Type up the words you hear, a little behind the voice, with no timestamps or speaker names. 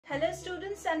Hello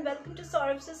students and welcome to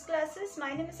Saurav's classes.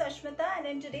 My name is Ashmita and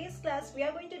in today's class we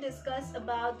are going to discuss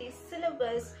about the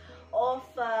syllabus of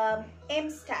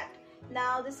M.Stat.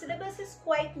 Now the syllabus is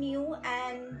quite new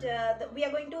and we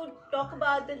are going to talk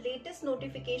about the latest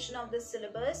notification of the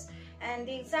syllabus, and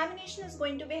the examination is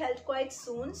going to be held quite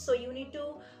soon, so you need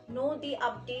to know the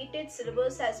updated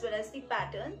syllabus as well as the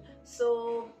pattern.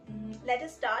 So let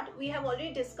us start. We have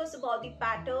already discussed about the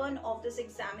pattern of this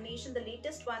examination, the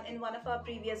latest one, in one of our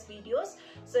previous videos.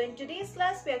 So in today's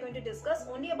class we are going to discuss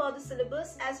only about the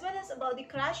syllabus as well as about the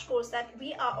crash course that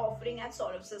we are offering at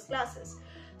Saurav's classes.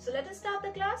 So let us start the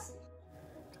class.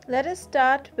 Let us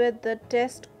start with the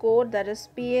test code, that is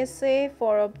PSA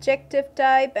for objective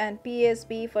type and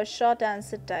PSB for short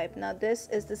answer type. Now this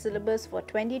is the syllabus for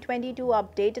 2022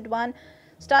 updated one.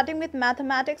 Starting with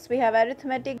mathematics, we have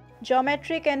arithmetic,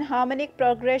 geometric and harmonic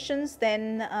progressions,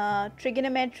 then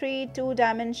trigonometry,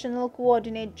 two-dimensional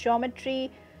coordinate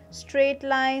geometry, straight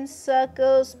lines,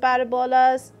 circles,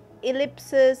 parabolas,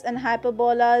 ellipses and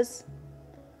hyperbolas.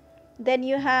 Then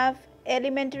you have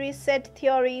elementary set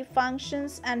theory,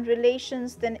 functions and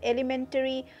relations, then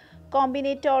elementary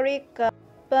combinatoric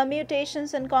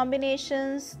permutations and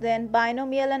combinations, then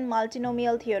binomial and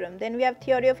multinomial theorem. Then we have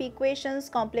theory of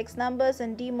equations, complex numbers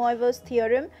and de Moivre's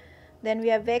theorem. Then we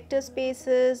have vector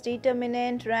spaces,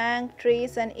 determinant, rank,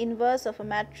 trace and inverse of a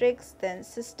matrix. Then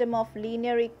system of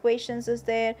linear equations is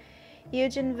there,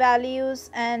 Eugen values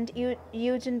and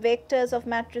Eugen vectors of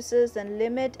matrices, and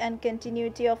limit and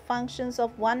continuity of functions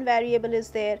of one variable is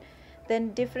there.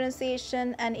 Then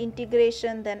differentiation and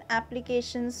integration, then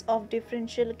applications of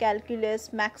differential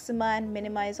calculus, maxima and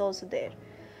minima is also there.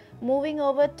 Moving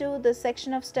over to the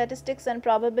section of statistics and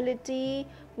probability,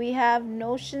 we have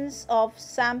notions of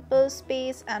sample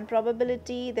space and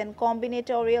probability, then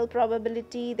combinatorial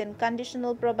probability, then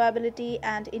conditional probability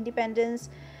and independence,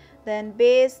 then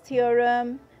Bayes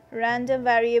theorem, random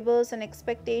variables and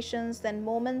expectations, then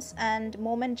moments and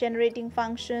moment generating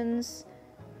functions.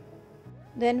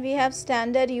 Then we have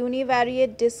standard,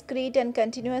 univariate, discrete and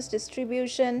continuous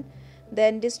distribution,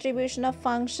 then distribution of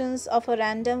functions of a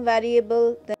random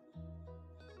variable,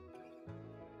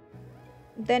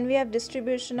 then we have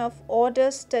distribution of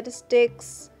order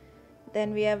statistics,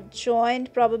 then we have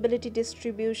joint probability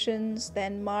distributions,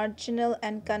 then marginal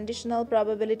and conditional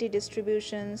probability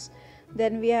distributions,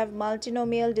 then we have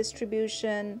multinomial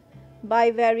distribution,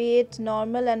 bivariate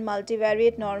normal and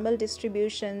multivariate normal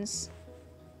distributions.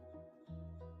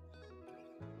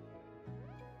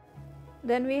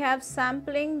 Then we have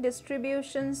sampling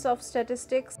distributions of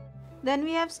statistics. Then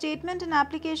we have statement and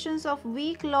applications of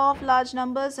weak law of large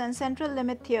numbers and central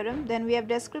limit theorem. Then we have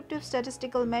descriptive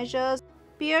statistical measures,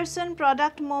 Pearson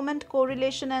product moment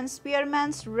correlation and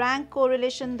Spearman's rank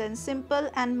correlation, then simple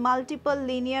and multiple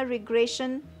linear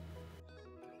regression.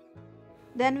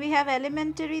 Then we have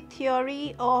elementary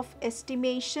theory of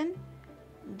estimation,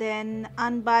 then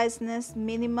unbiasedness,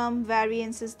 minimum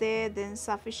variance is there, then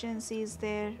sufficiency is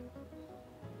there.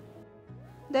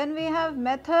 Then we have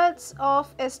methods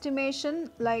of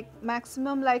estimation like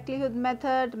maximum likelihood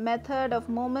method, method of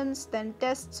moments, then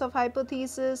tests of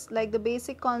hypothesis like the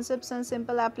basic concepts and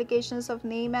simple applications of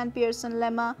name and Pearson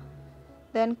lemma,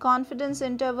 then confidence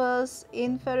intervals,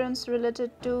 inference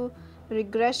related to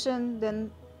regression, then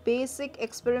basic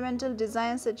experimental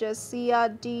designs such as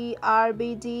CRD,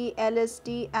 RBD,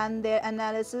 LSD and their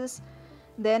analysis,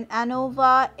 then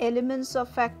ANOVA, elements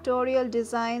of factorial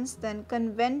designs, then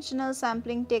conventional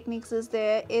sampling techniques is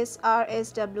there,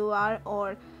 SRSWR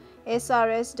or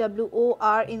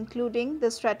SRSWOR, including the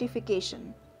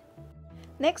stratification.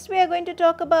 Next we are going to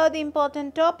talk about the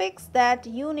important topics that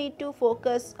you need to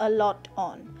focus a lot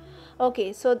on.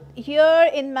 Okay, so here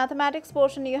in mathematics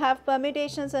portion you have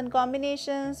permutations and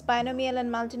combinations, binomial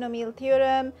and multinomial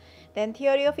theorem, then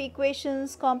theory of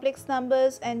equations, complex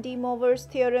numbers and de Moivre's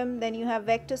theorem, then you have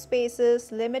vector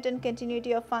spaces, limit and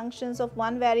continuity of functions of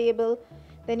one variable,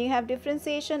 then you have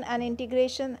differentiation and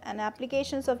integration and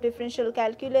applications of differential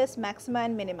calculus, maxima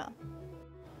and minima.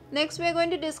 Next we are going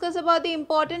to discuss about the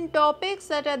important topics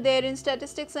that are there in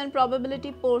statistics and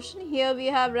probability portion. Here we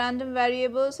have random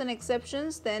variables and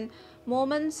exceptions, then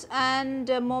moments and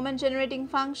moment generating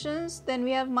functions, then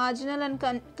we have marginal and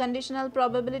conditional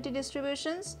probability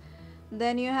distributions,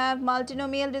 then you have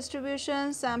multinomial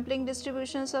distributions, sampling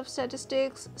distributions of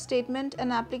statistics, statement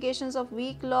and applications of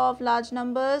weak law of large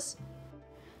numbers.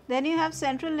 Then you have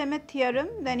central limit theorem,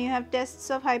 then you have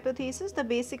tests of hypothesis, the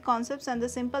basic concepts and the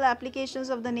simple applications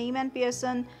of the name and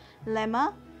Pearson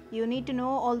lemma. You need to know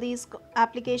all these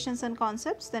applications and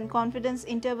concepts. Then confidence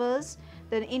intervals,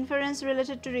 Then inference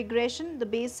related to regression, the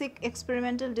basic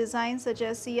experimental design such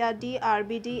as CRD,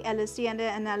 RBD, LSD and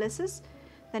analysis.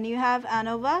 Then you have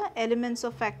ANOVA, elements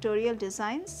of factorial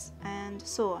designs, and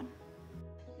so on.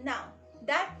 Now,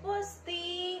 that was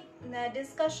the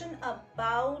discussion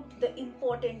about the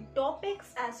important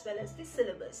topics as well as the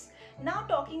syllabus. Now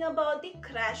talking about the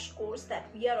crash course that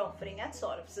we are offering at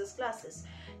Saurav's classes.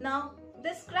 Now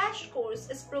this crash course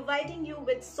is providing you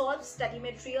with solved study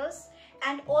materials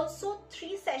and also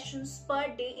 3 sessions per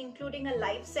day including a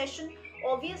live session.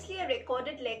 Obviously a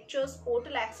recorded lectures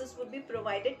portal access would be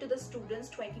provided to the students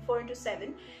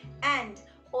 24/7 and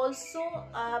also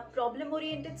a problem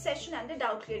oriented session and a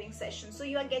doubt clearing session. So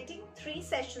you are getting 3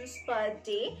 sessions per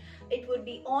day. It would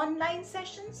be online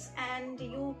sessions and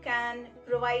you can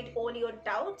provide all your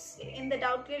doubts in the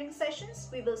doubt clearing sessions.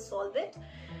 We will solve it.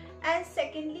 And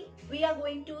secondly, we are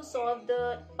going to solve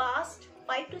the past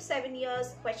 5 to 7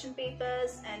 years question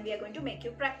papers and we are going to make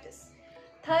you practice.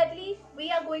 Thirdly, we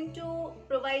are going to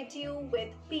provide you with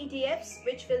PDFs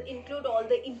which will include all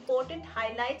the important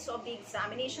highlights of the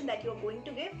examination that you're going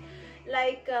to give.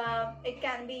 Like it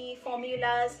can be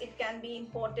formulas, it can be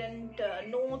important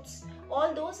notes,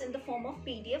 all those in the form of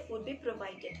PDF would be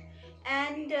provided.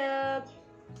 And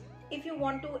if you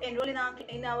want to enroll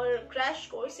in our crash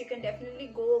course, you can definitely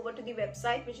go over to the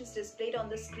website which is displayed on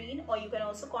the screen, or you can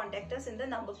also contact us in the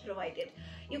number provided.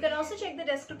 You can also check the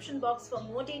description box for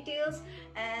more details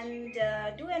and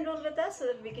do enroll with us so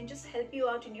that we can just help you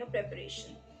out in your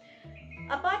preparation.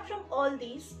 Apart from all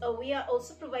these, we are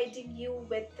also providing you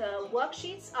with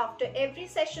worksheets after every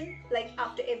session, like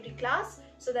after every class,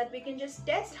 so that we can just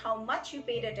test how much you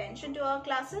paid attention to our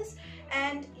classes,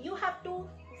 and you have to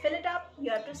fill it up,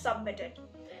 you have to submit it.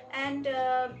 And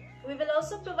we will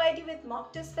also provide you with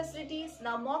mock test facilities.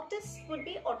 Now mock tests would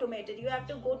be automated. You have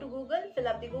to go to Google, fill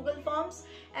up the Google forms,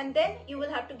 and then you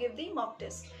will have to give the mock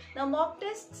test. Now mock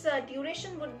tests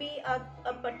duration would be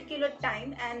a particular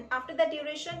time, and after that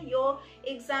duration your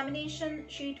examination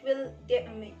sheet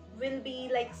will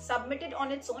be like submitted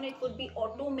on its own. It would be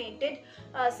automated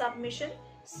submission,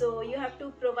 so you have to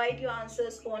provide your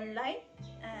answers online.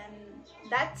 And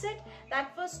that's it.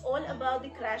 That was all about the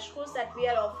crash course that we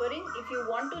are offering. If you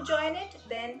want to join it,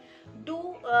 then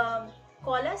do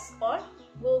call us or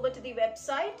go over to the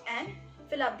website and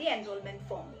fill up the enrollment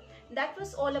form. That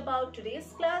was all about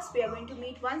today's class. We are going to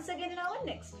meet once again in our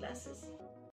next classes.